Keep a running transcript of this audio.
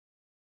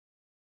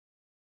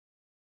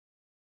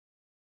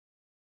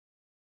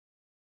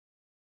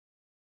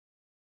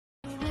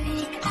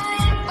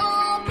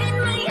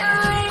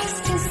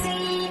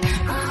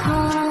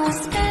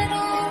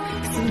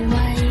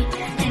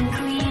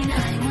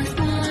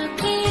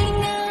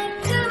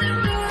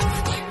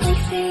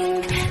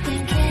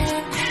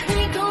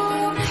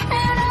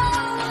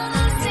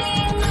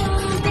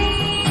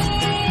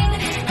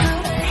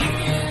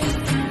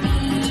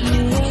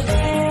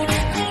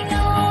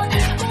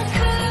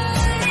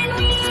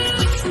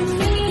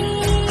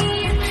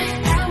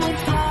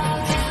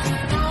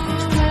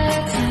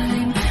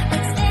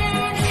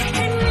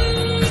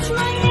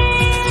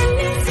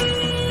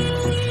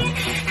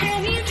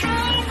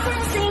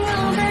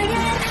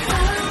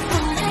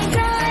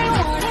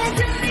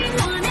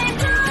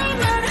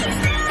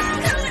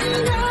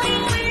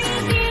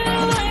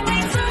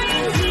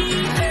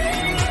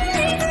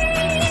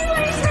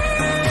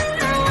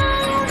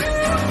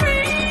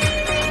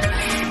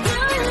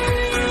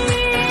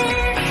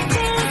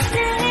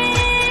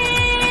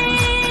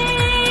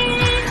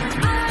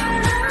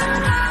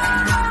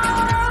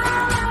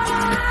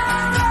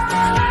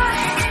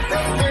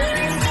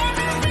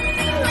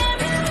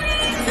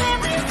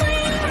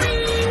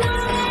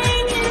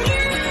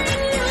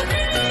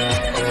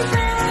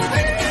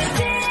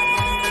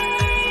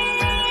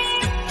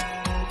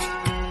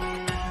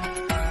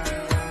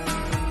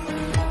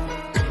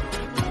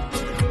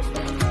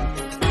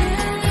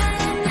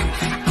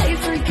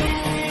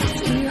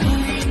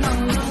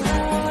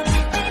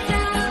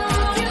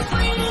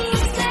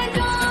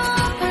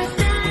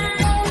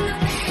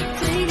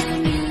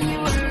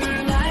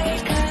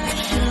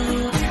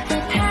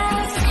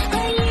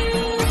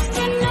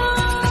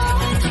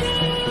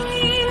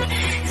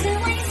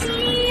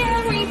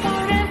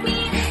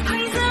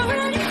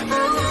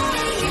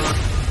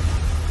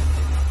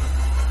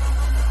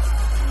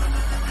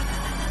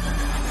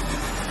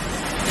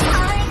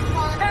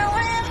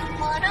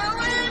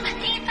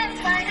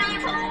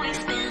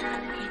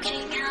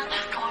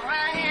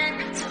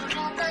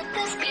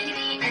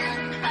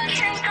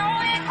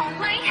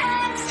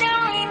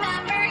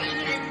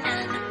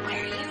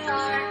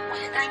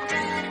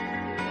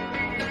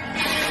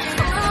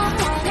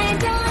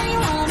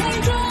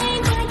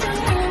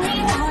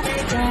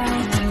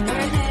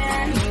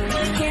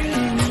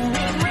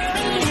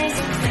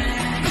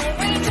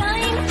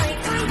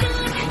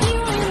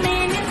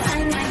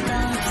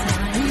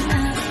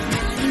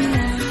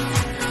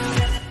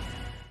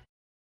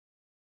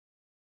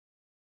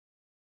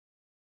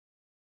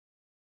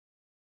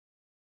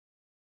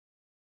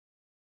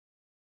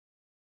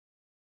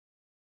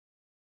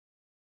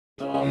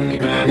む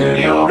ぬ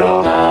よ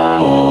ろ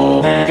な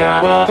おめ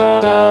がわ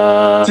た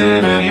だつ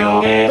むよ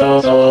へ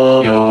ど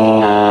ぞよ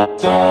な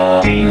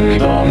さディン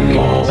ドン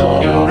おぞ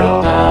よ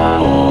ろ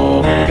な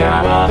おめ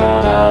がわ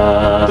た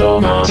だと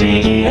まじ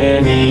き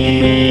え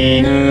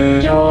に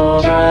ぬよ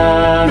じ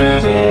ゃむ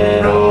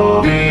ぜ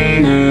ろび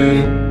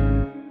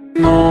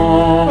ぬ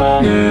の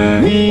わ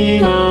ぬ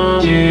にま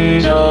じゅ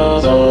じょ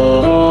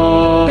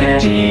ぞえ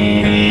じ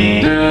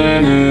り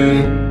る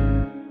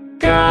ぬ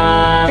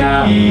か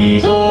がい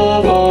ぞ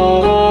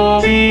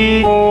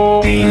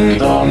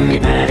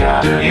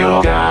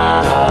よ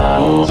が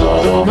たお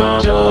ぞどま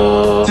じ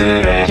ょつ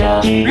れじゃ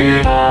き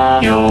るは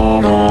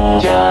よの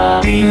じ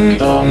ゃディン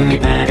ドン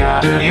ねが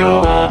る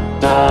よが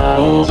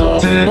たおぞ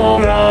つも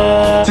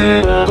ら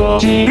つばご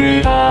じ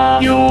るは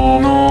よ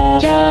の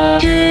じゃ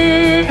き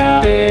ゅ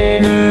かで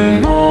ぬ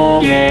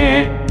の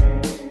げ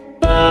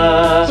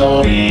ば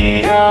ぞ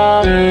り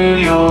が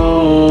る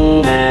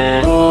よ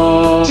ね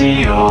ご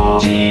じよ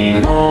じ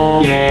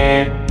の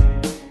げ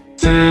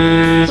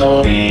つ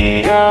ぞ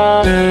り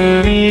が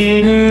る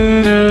り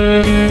ぬ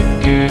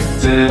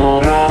つ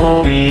もら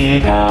も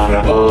りか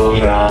らほ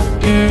ら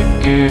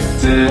く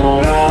つ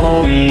もら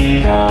も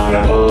りか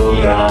らほ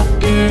ら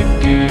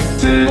く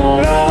つ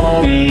もら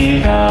も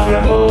りか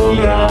らほ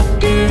ら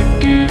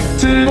く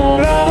つも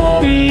ら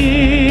も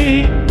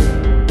り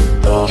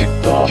ときゅ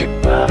ときゅ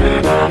ば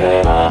ぶば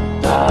れば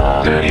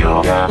たる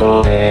よが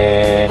ご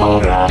でほ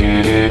らく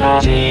るは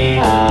じ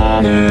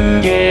あぬ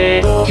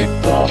げときゅ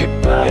ときゅ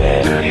ば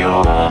れる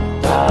よが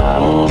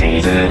たお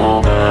りず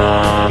も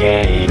ま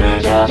げい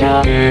るじゃじ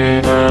ゃく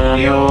ま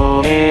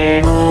よ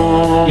え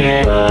の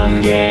えば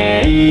ん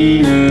げ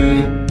い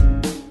ぬ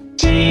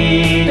ち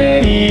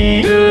で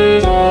い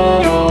るぞ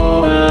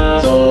よ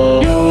あ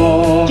ぞ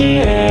よき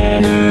え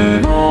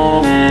ぬ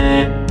の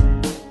ね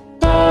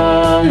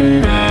たう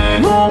め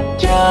の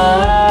ち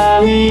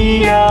ゃ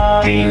に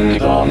やディン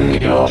ドン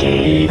よき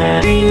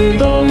ねディン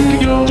ドン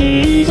よ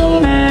きぞ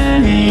ね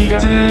にが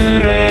ず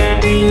れ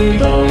ディン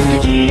ドン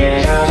き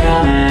えじゃじ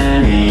ゃ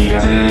ねにが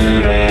ず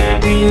れ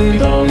ディン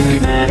ドン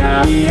ね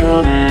がい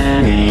よ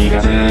ねにが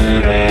ず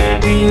れ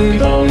ディン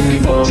ドン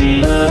ご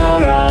じな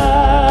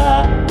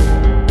ら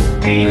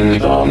ディン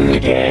ドン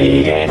ゲ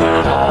イゲ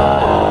な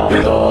ら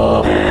ぶ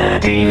どね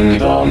ディン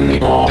ドン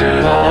お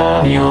る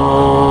はにょ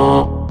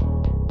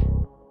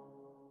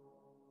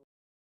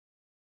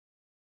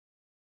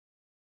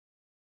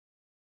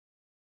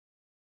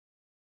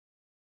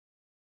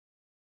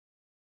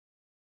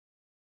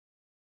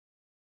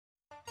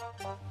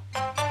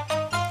「